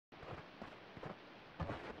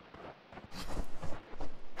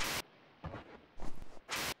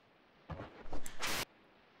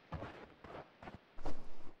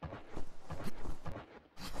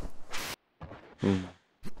Hmm.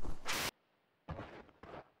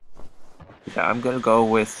 Yeah, I'm gonna go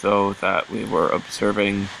with, though, that we were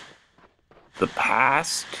observing the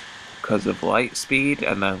past because of light speed,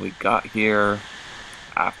 and then we got here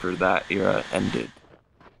after that era ended.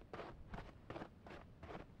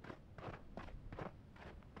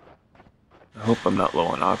 I hope I'm not low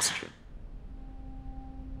on oxygen.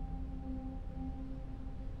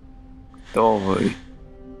 Totally.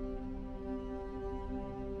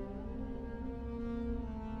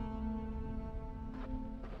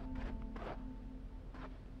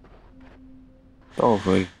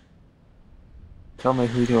 Totally. Tell me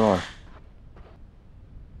who you are.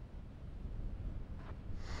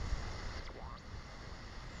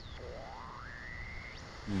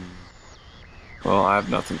 Hmm. Well, I have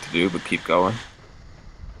nothing to do but keep going.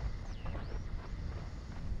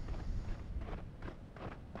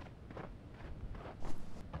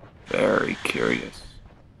 Very curious.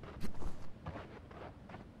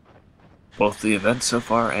 Both the events so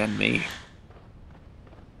far and me.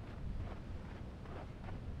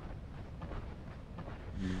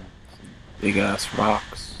 Big ass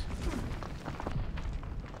rocks.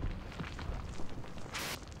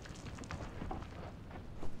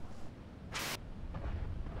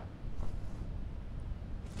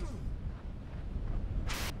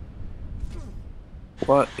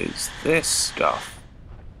 What is this stuff?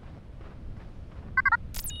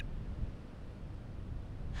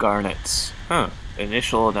 Garnets. Huh.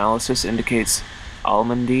 Initial analysis indicates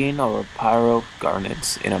almandine or pyro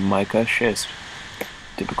garnets in a mica schist,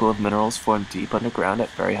 typical of minerals formed deep underground at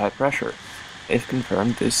very high pressure. If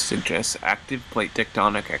confirmed, this suggests active plate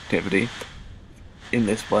tectonic activity in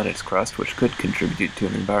this planet's crust, which could contribute to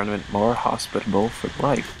an environment more hospitable for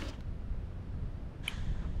life.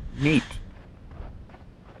 Neat.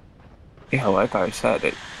 Yeah, like I said,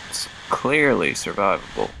 it's clearly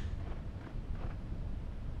survivable.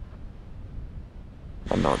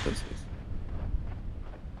 I know what this is.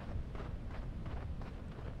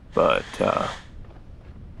 But,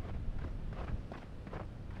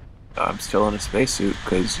 I'm still in a spacesuit,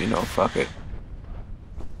 because, you know, fuck it.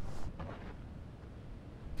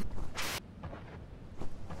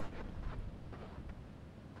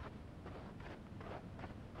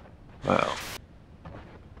 Well,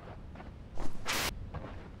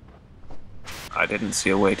 I didn't see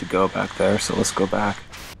a way to go back there, so let's go back.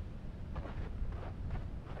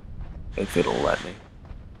 If it'll let me.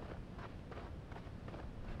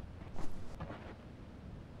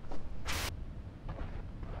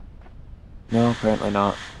 No, apparently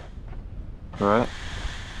not. Alright.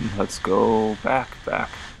 Let's go back.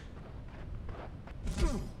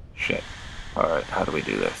 Shit. Alright, how do we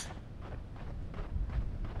do this?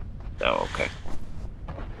 Oh, okay.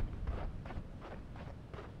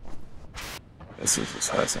 This is as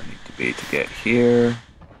high as I need to be to get here.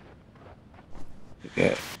 To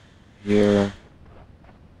get here.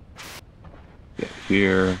 Get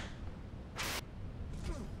here.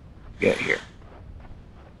 Get here.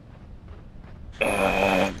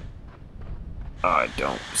 And I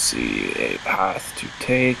don't see a path to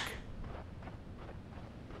take.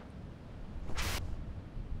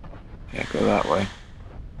 Can't go that way.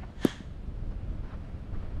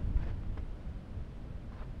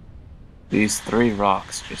 These three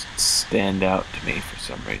rocks just stand out to me for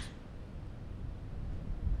some reason.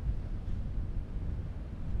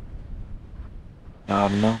 I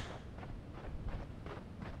don't know.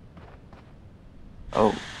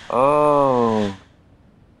 Oh. Oh!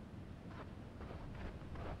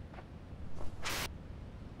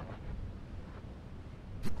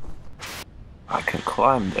 I can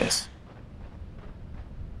climb this.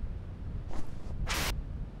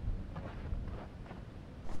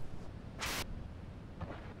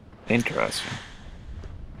 Interesting.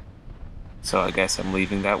 So I guess I'm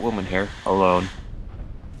leaving that woman here alone.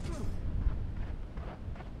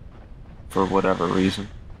 For whatever reason.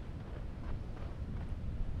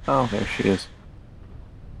 Oh, there she is.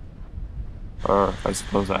 Or I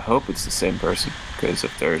suppose I hope it's the same person, because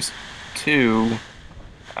if there's two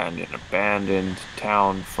and an abandoned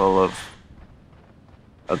town full of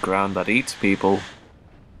a ground that eats people,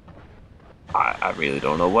 I really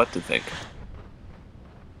don't know what to think.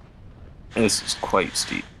 This is quite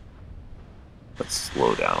steep. Let's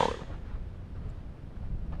slow down a little.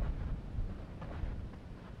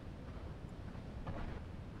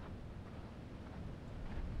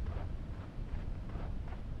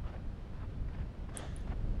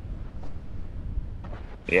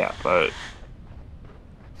 Yeah, but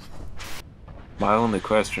my only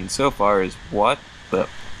question so far is what the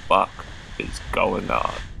fuck is going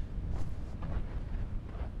on?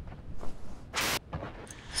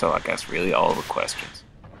 So I guess really all the questions.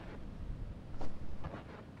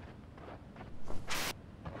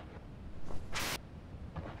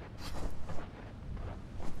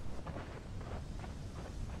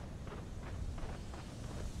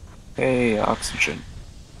 Hey, oxygen.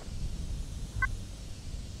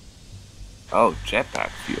 Oh, jetpack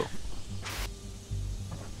fuel.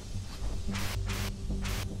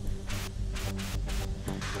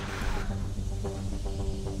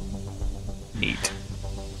 Neat.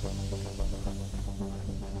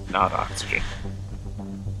 Not oxygen.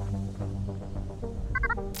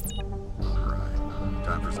 Alright,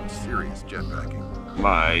 time for some serious jetpacking.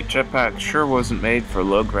 My jetpack sure wasn't made for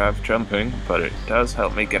low-grav jumping, but it does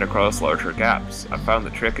help me get across larger gaps. I found the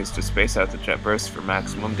trick is to space out the jet bursts for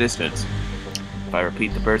maximum distance. If I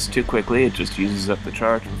repeat the burst too quickly, it just uses up the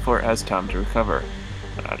charge before it has time to recover.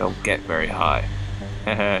 And I don't get very high.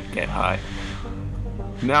 Heh, get high.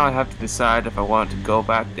 Now I have to decide if I want to go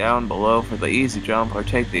back down below for the easy jump or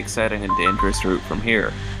take the exciting and dangerous route from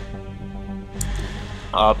here.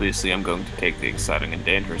 Obviously I'm going to take the exciting and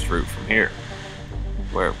dangerous route from here.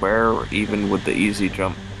 Where even would the easy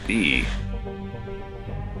jump be?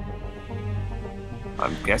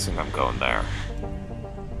 I'm guessing I'm going there.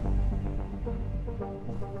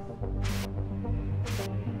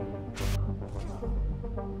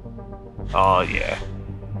 Oh yeah.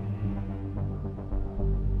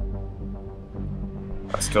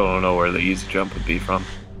 I still don't know where the easy jump would be from.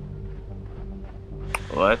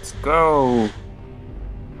 Let's go!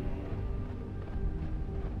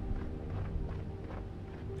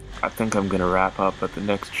 I think I'm gonna wrap up at the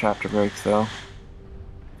next chapter break though,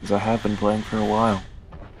 because I have been playing for a while.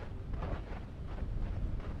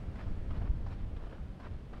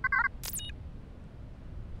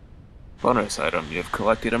 Bonus item, you have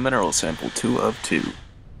collected a mineral sample 2 of 2.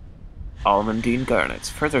 Almandine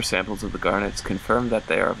garnets. Further samples of the garnets confirm that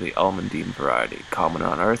they are of the almandine variety, common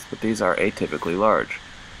on Earth, but these are atypically large.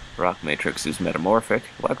 Rock matrix is metamorphic,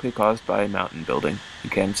 likely caused by mountain building,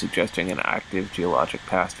 again suggesting an active geologic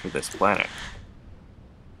past for this planet.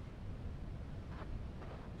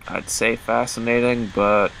 I'd say fascinating,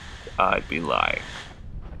 but I'd be lying.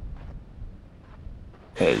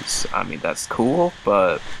 Because, I mean, that's cool,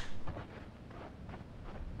 but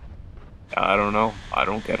I don't know. I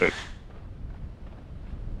don't get it.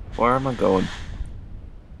 Where am I going?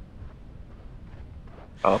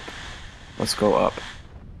 Up. Let's go up.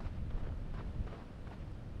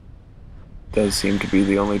 Does seem to be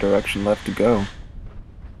the only direction left to go.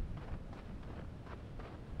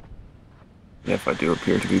 If I do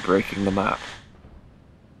appear to be breaking the map.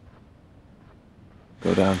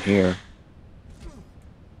 Go down here.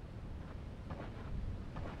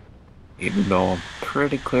 Even though I'm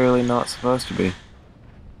pretty clearly not supposed to be.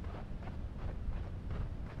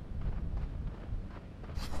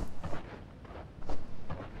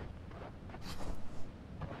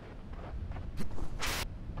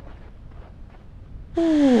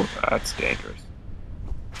 Ooh, that's dangerous.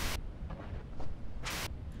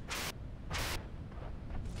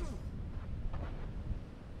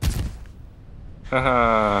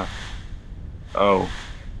 Haha. Oh.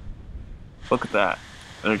 Look at that.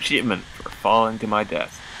 An achievement for falling to my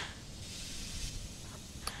death.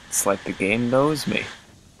 It's like the game knows me.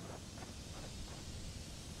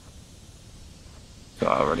 So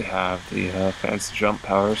I already have the fancy jump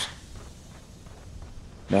powers.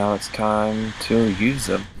 Now it's time to use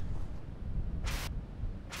them.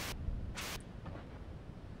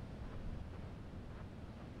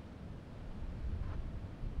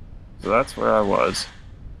 So that's where I was.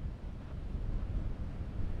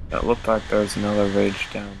 It looked like there's another ridge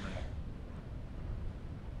down there.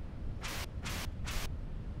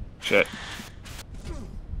 Shit.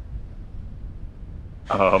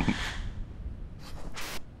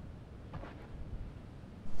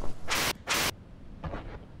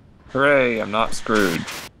 Hooray, I'm not screwed.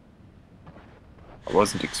 I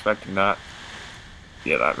wasn't expecting that.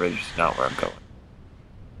 Yeah, that ridge is not where I'm going.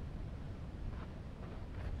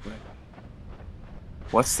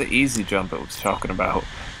 What's the easy jump it was talking about?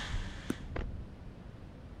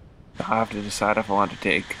 I have to decide if I want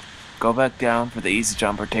to go back down for the easy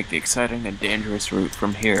jump or take the exciting and dangerous route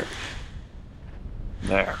from here.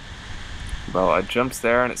 There. Well, I jumped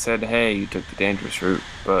there and it said, hey, you took the dangerous route,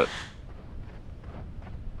 but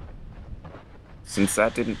since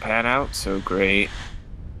that didn't pan out so great.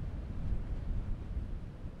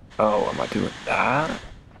 Oh, am I doing that?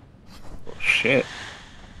 Well, shit.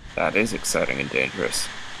 That is exciting and dangerous.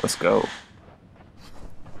 Let's go.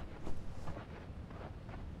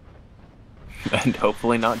 And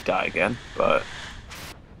hopefully not die again, but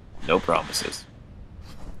no promises.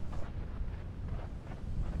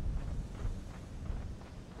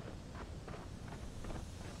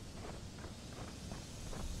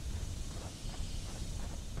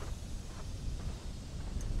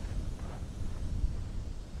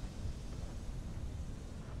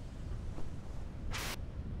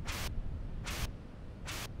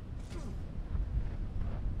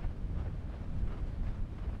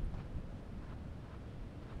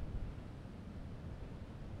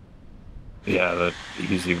 Yeah, the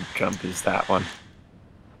easy jump is that one.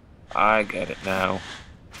 I get it now.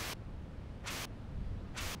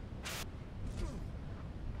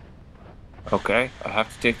 Okay, I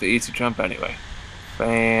have to take the easy jump anyway.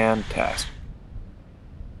 Fantastic.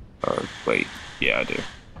 Or, wait, yeah, I do.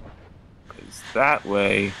 Because that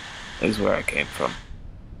way is where I came from.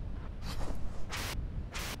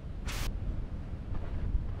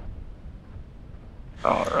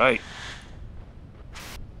 Alright.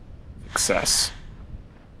 Success.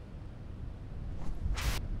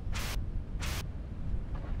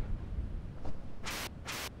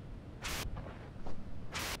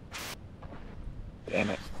 Damn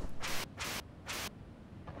it.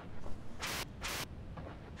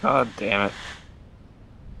 God damn it.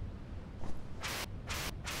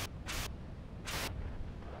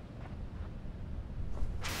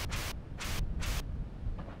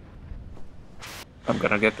 I'm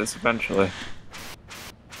gonna get this eventually.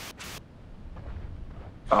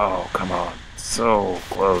 Oh, come on. So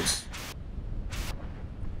close.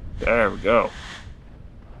 There we go.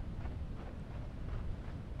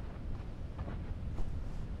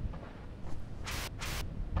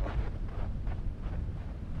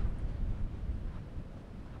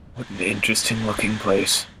 What an interesting looking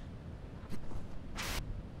place.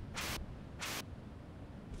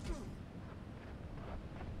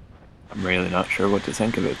 I'm really not sure what to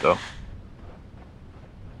think of it though.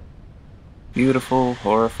 Beautiful,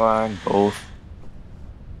 horrifying, both.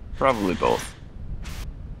 Probably both.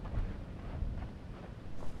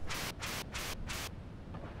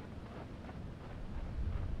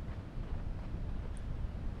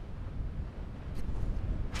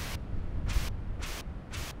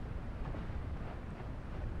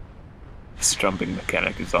 This jumping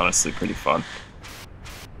mechanic is honestly pretty fun.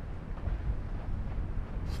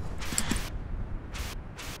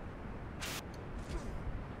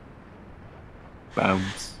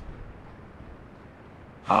 Bounce.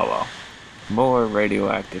 Oh well. More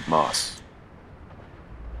radioactive moss.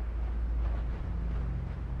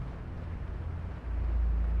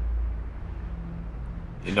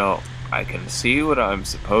 You know, I can see what I'm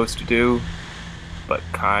supposed to do, but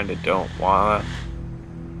kinda don't wanna.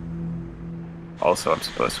 Also, I'm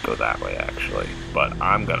supposed to go that way, actually, but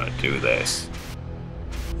I'm gonna do this.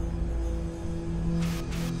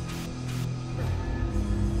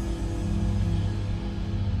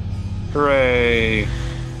 Hooray!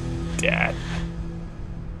 Dad.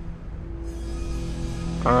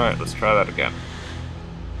 Alright, let's try that again.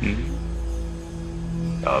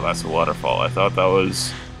 Oh, that's a waterfall. I thought that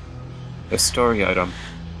was a story item.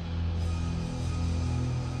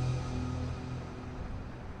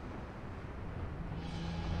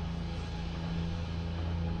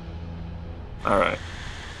 Alright.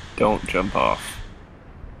 Don't jump off.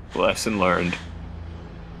 Lesson learned.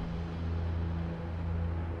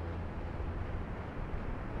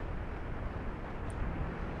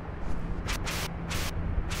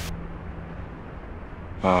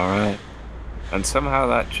 Alright. And somehow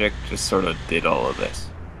that chick just sort of did all of this.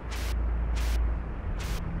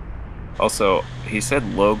 Also, he said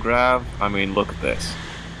low grav. I mean, look at this.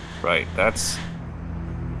 Right, that's...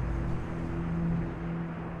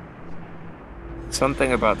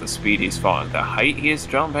 something about the speed he's falling. The height he is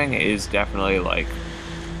jumping is definitely like...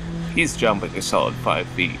 he's jumping a solid 5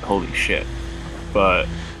 feet. Holy shit. But...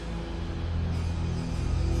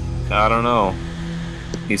 I don't know.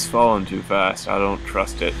 He's falling too fast. I don't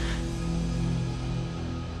trust it.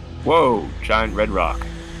 Whoa! Giant red rock.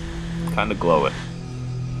 Kinda glowing.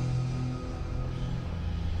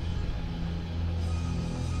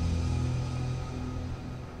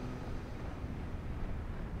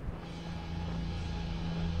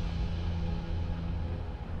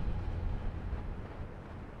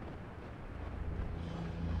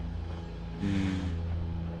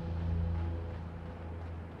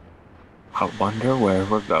 I wonder where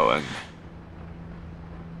we're going.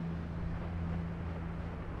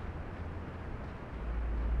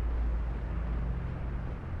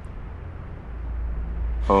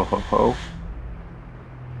 Ho ho ho.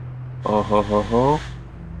 Oh ho ho ho.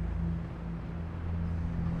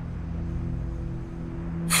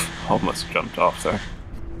 Almost jumped off there.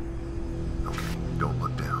 Okay, don't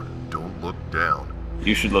look down. Don't look down.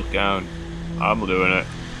 You should look down. I'm doing it.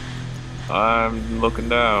 I'm looking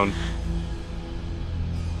down.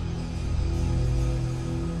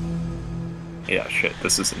 Yeah, shit,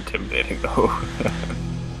 this is intimidating though.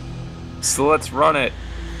 So let's run it.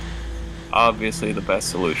 Obviously the best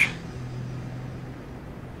solution.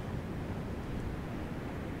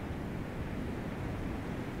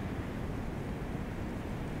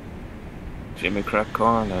 Jimmy crack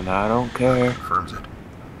corn and I don't care. Confirms it.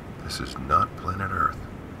 This is not planet Earth.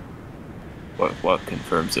 What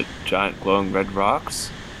confirms it? Giant glowing red rocks?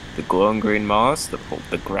 The glowing green moss?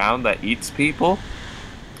 The ground that eats people?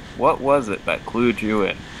 What was it that clued you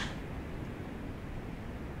in?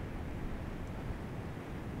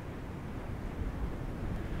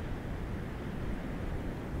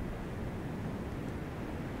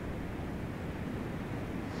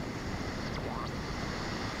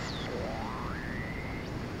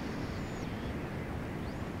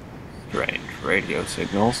 Strange radio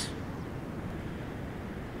signals.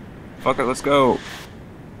 Fuck it, let's go!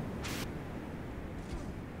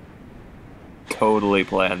 Totally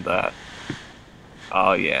planned that.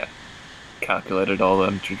 Oh yeah. Calculated all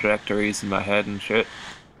them trajectories in my head and shit.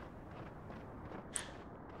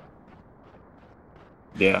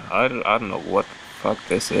 Yeah, I don't know what the fuck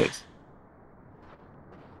this is.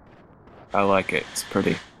 I like it, it's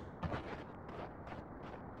pretty.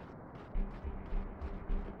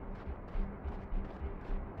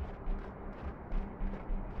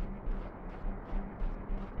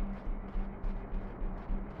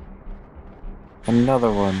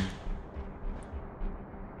 Another one.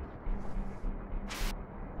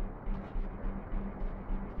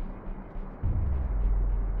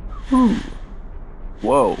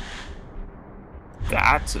 Whoa.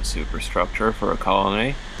 That's a superstructure for a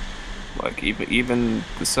colony. Like, even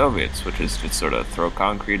the Soviets, which is just sort of throw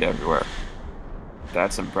concrete everywhere.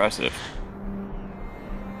 That's impressive.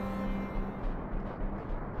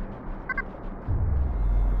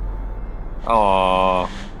 Aww.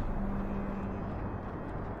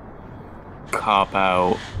 Cop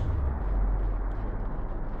out.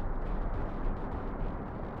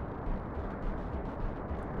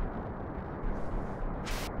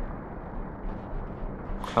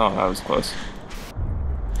 Oh, that was close.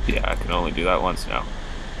 Yeah, I can only do that once now.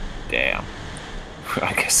 Damn.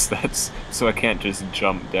 I guess that's... so I can't just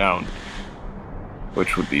jump down.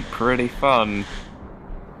 Which would be pretty fun.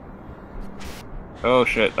 Oh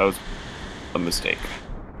shit, that was a mistake.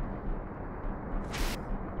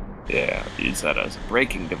 Yeah, use that as a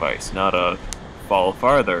braking device, not a fall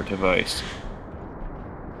farther device.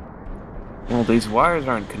 Well, these wires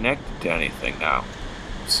aren't connected to anything now,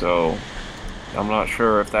 so I'm not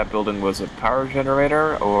sure if that building was a power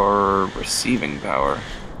generator or receiving power.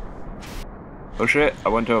 Oh shit, I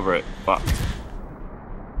went over it. Fuck.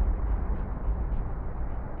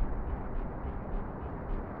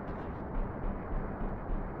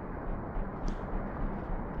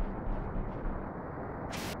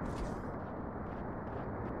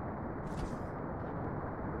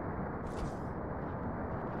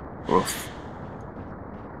 Oof.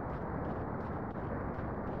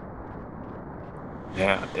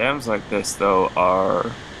 Yeah, dams like this, though, are,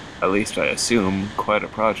 at least I assume, quite a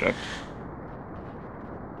project.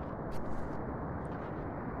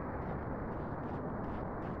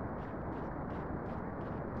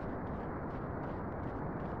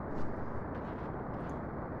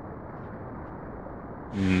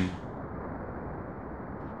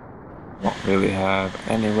 Don't really have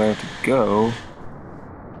anywhere to go.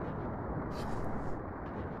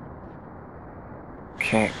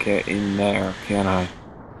 Can't get in there, can I?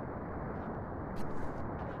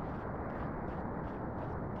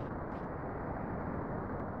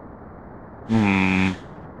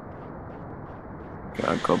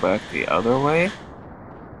 Gotta go back the other way?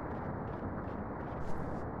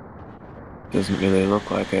 Doesn't really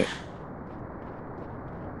look like it.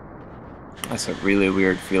 That's a really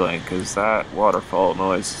weird feeling, because that waterfall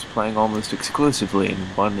noise is playing almost exclusively in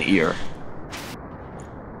one ear.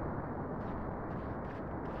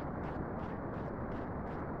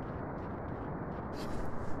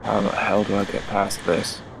 How the hell do I get past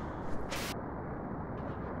this?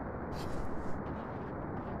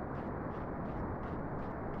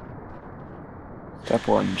 Step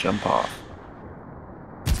 1, jump off.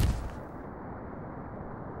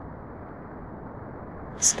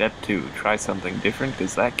 Step 2, try something different,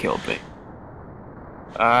 because that killed me.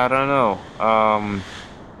 I don't know.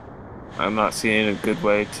 I'm not seeing a good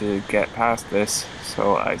way to get past this,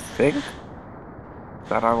 so I think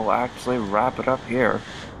that I will actually wrap it up here.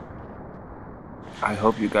 I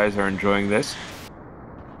hope you guys are enjoying this.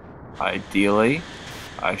 Ideally,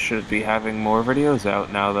 I should be having more videos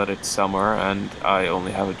out now that it's summer and I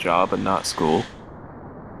only have a job and not school.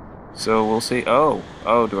 So we'll see. Oh,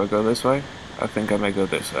 do I go this way? I think I may go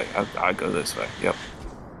this way. I go this way, yep.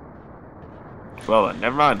 Well then,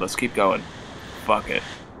 never mind, let's keep going. Fuck it.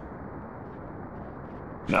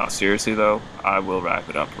 No, seriously though, I will wrap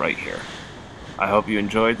it up right here. I hope you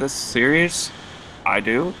enjoyed this series. I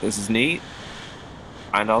do. This is neat.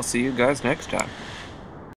 And I'll see you guys next time.